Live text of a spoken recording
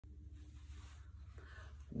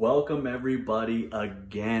Welcome everybody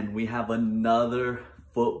again. We have another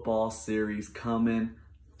football series coming.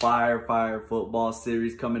 Fire football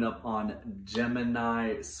series coming up on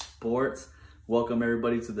Gemini Sports. Welcome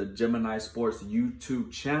everybody to the Gemini Sports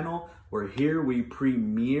YouTube channel. We're here, we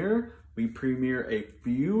premiere a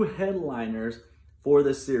few headliners for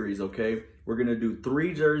the series, okay? We're gonna do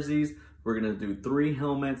 3 jerseys. We're gonna do 3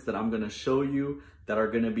 helmets that I'm gonna show you that are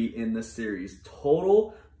gonna be in the series.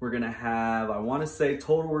 Total, we're gonna have,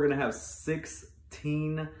 we're gonna have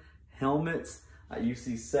 16 helmets. You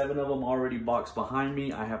see 7 of them already boxed behind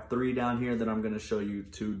me. I have 3 down here that I'm gonna show you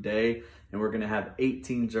today. And we're gonna have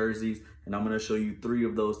 18 jerseys, and I'm gonna show you 3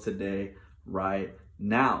 of those today, right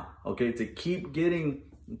now. Okay, to keep getting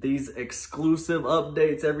these exclusive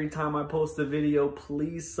updates every time I post a video,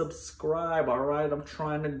 please subscribe, all right? I'm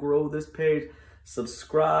trying to grow this page.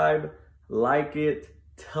 Subscribe, like it,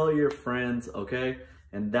 tell your friends, okay?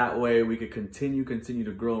 And that way we could continue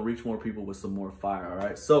to grow and reach more people with some more fire, all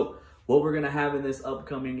right? So what we're gonna have in this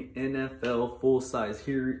upcoming NFL full-size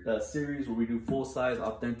series, where we do full-size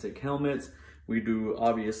authentic helmets, we do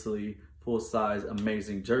obviously full-size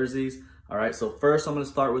amazing jerseys, all right? So first I'm gonna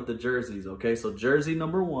start with the jerseys, okay? So jersey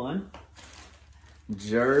number one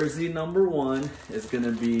is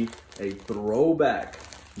gonna be a throwback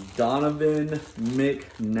Donovan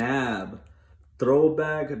McNabb.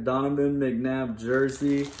 Throwback Donovan McNabb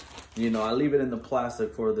jersey. You know, I leave it in the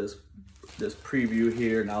plastic for this preview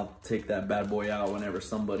here, and I'll take that bad boy out whenever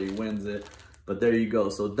somebody wins it. But there you go.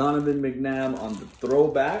 So Donovan McNabb on the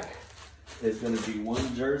throwback is going to be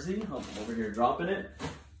one jersey. I'm over here dropping it.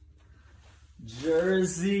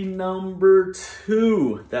 Jersey number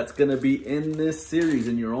 2 that's going to be in this series,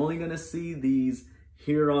 and you're only going to see these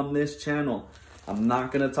here on this channel. I'm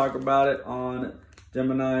not going to talk about it on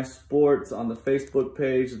Gemini Sports. On the Facebook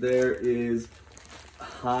page, there is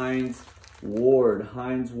Hines Ward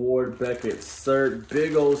Beckett cert,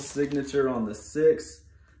 big old signature on the 6.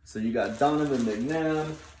 So you got Donovan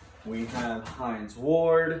McNabb, we have Hines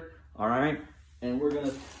Ward, all right? And we're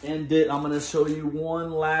gonna end it. I'm gonna show you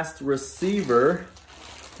one last receiver,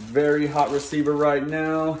 very hot receiver right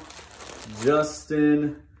now,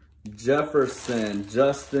 Justin Jefferson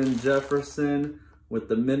with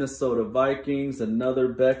the Minnesota Vikings. Another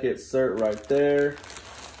Beckett cert right there.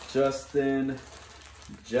 Justin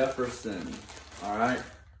Jefferson, all right.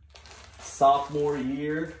 Sophomore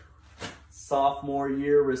year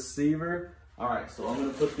receiver. All right, so I'm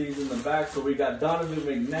gonna put these in the back. So we got Donovan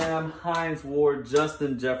McNabb, Hines Ward,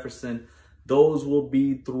 Justin Jefferson. Those will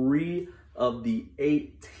be 3 of the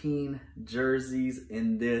 18 jerseys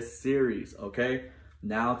in this series, okay?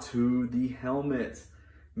 Now to the helmets.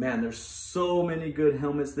 Man, there's so many good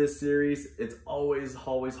helmets this series. It's always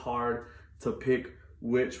hard to pick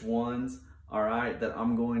which ones, all right, that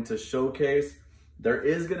I'm going to showcase. There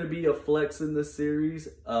is going to be a flex in this series,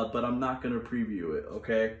 but I'm not going to preview it,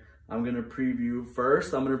 okay? I'm going to preview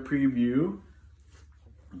first. I'm going to preview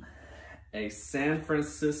a San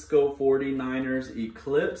Francisco 49ers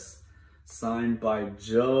Eclipse signed by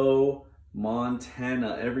Joe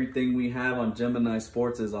Montana. Everything we have on Gemini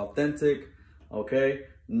Sports is authentic, okay?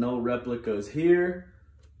 No replicas here.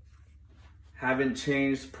 Haven't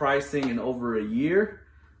changed pricing in over a year.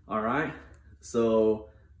 All right. So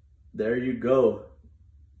there you go.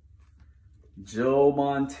 Joe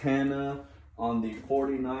Montana on the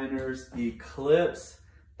 49ers Eclipse.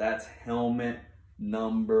 That's helmet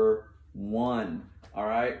number 1. All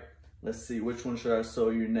right. Let's see, which one should I show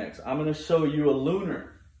you next? I'm going to show you a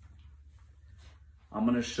lunar. I'm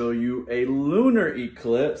going to show you a lunar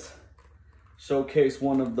Eclipse. Showcase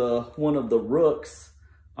one of the rooks,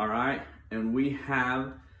 all right? And we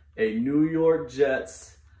have a New York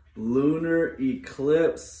Jets lunar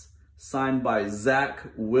Eclipse signed by Zach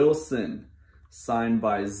Wilson. There's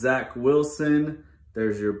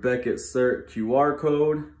your Beckett cert QR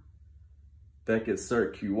code.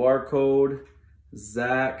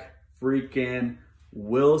 Zach freaking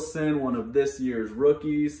Wilson, one of this year's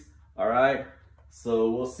rookies, all right?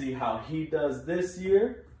 So we'll see how he does this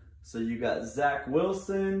year. So you got Zach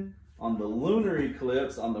Wilson on the lunar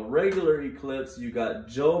Eclipse. On the regular Eclipse, you got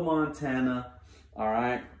Joe Montana, all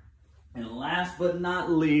right? And last but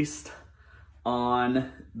not least,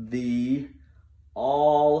 on the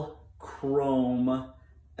all chrome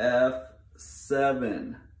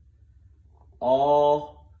F7.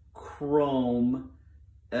 All chrome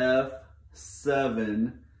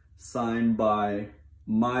F7 signed by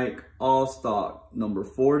Mike Allstock, number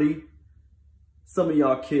 40. Some of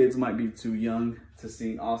y'all kids might be too young to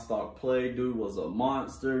see Allstock play. Dude was a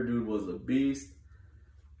monster. Dude was a beast.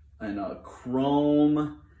 And a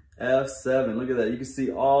chrome F7. Look at that. You can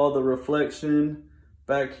see all the reflection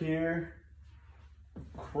back here,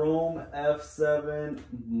 Chrome F7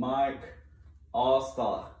 Mike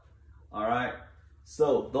All-Star. All right.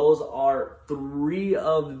 So those are 3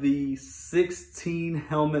 of the 16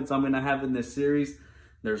 helmets I'm going to have in this series.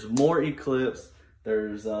 There's more Eclipse.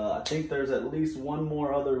 There's, I think there's at least one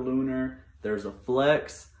more other Lunar. There's a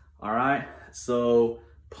Flex. All right. So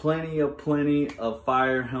plenty of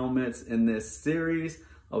fire helmets in this series.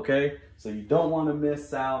 Okay. So you don't want to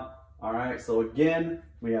miss out. All right. So again,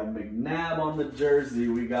 we have McNabb on the jersey.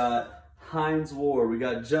 We got Hines Ward, we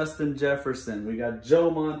got Justin Jefferson, we got Joe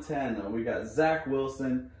Montana, we got Zach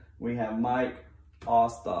Wilson, we have Mike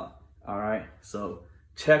All-Star. All right, so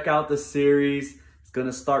check out the series. It's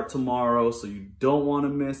gonna start tomorrow, so you don't want to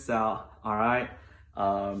miss out. All right,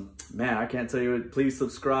 man, I can't tell you it. Please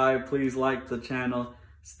subscribe, please like the channel.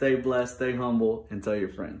 Stay blessed, stay humble, and tell your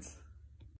friends.